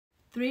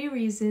3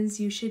 reasons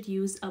you should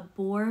use a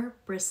boar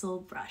bristle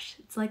brush.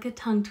 It's like a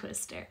tongue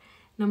twister.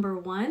 Number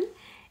 1,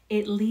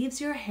 it leaves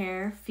your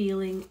hair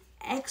feeling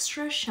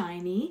extra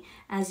shiny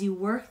as you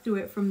work through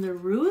it from the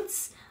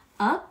roots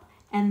up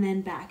and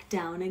then back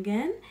down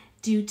again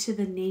due to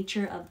the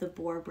nature of the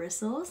boar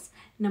bristles.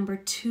 Number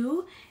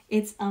 2,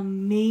 it's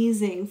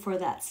amazing for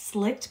that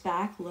slicked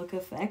back look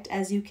effect.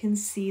 As you can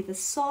see, the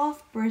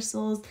soft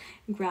bristles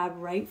grab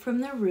right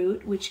from the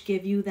root, which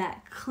give you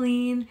that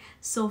clean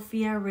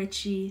Sofia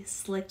Richie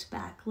slicked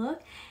back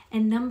look.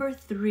 And number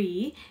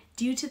 3,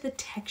 due to the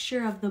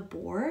texture of the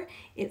boar,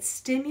 it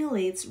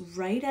stimulates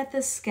right at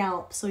the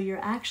scalp. So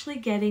you're actually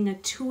getting a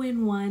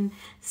 2-in-1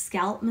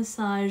 scalp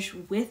massage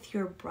with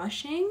your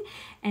brushing,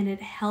 and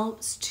it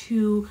helps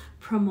to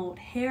promote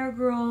hair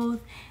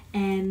growth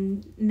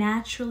and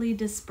naturally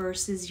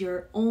disperses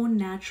your own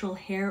natural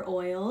hair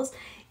oils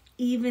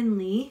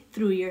evenly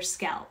through your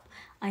scalp.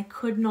 I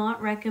could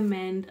not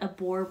recommend a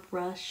boar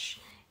brush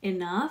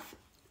enough.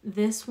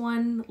 This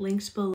one linked below.